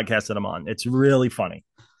other podcast that I'm on. It's really funny.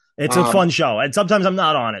 It's a Um, fun show, and sometimes I'm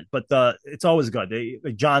not on it, but it's always good.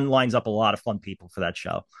 John lines up a lot of fun people for that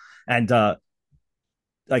show, and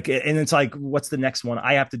and it's like, what's the next one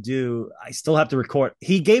I have to do? I still have to record.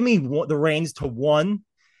 He gave me the reins to one,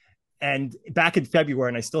 and back in February,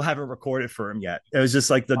 and I still haven't recorded for him yet. It was just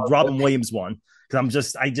like the Robin Williams one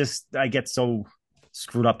because I get so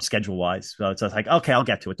screwed up schedule wise. So it's just like, okay, I'll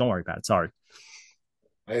get to it. Don't worry about it. Sorry.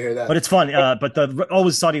 I hear But that. it's fun. But the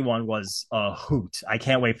Always Sunny one was a hoot. I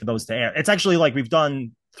can't wait for those to air. It's actually like we've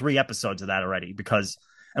done 3 episodes of that already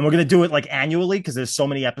and we're gonna do it like annually because there's so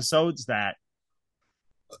many episodes that.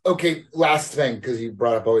 Okay, last thing because you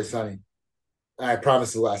brought up Always Sunny. I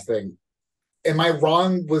promise the last thing. Am I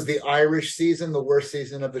wrong? Was the Irish season the worst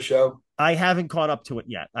season of the show? I haven't caught up to it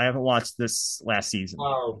yet. I haven't watched this last season.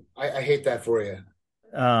 Oh, I hate that for you.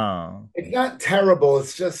 Oh. It's not terrible.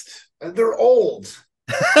 It's just they're old,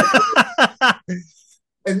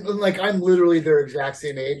 and like I'm literally their exact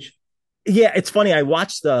same age. Yeah, it's funny. I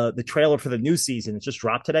watched the trailer for the new season. It just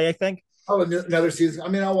dropped today, I think. Oh, another season. I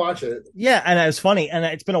mean, I'll watch it. Yeah, and it was funny. And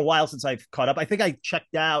it's been a while since I've caught up. I think I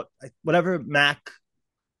checked out whatever Mac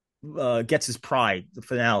gets his pride, the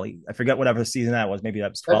finale. I forget whatever season that was. Maybe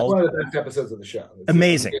that was That's 12. one of the best episodes of the show.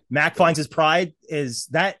 Amazing. Mac finds his pride is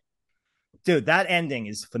that dude, that ending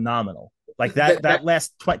is phenomenal. Like that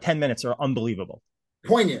last 10 minutes are unbelievable.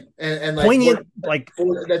 Poignant and like Poignant, like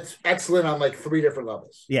that's excellent on like 3 different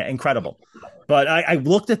levels. yeah, incredible. But I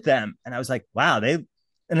looked at them and I was like, wow,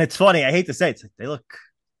 and it's funny, I hate to say it, it's like they look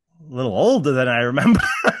a little older than I remember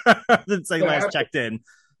since I last checked in.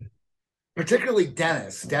 Particularly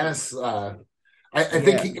Dennis. Dennis, I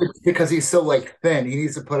think Yeah. because he's so like thin, he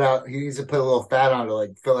needs to put a little fat on to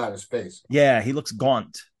like fill out his face. Yeah, he looks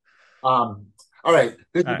gaunt. All right,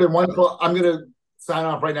 this All has right. been wonderful. I'm gonna sign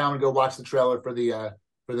off right now. I'm gonna go watch the trailer for the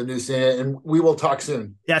new scene, and we will talk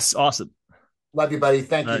soon. Yes, awesome. Love you, buddy.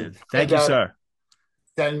 Thank you. Thank you, sir.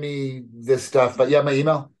 Send me this stuff, but yeah, my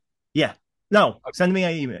email. Yeah. No, send me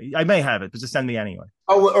an email. I may have it, but just send me anyway.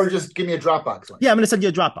 Oh, or just give me a Dropbox link. Yeah, I'm going to send you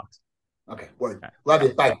a Dropbox. Okay, word. Right. Love you.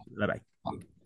 Bye. Bye bye.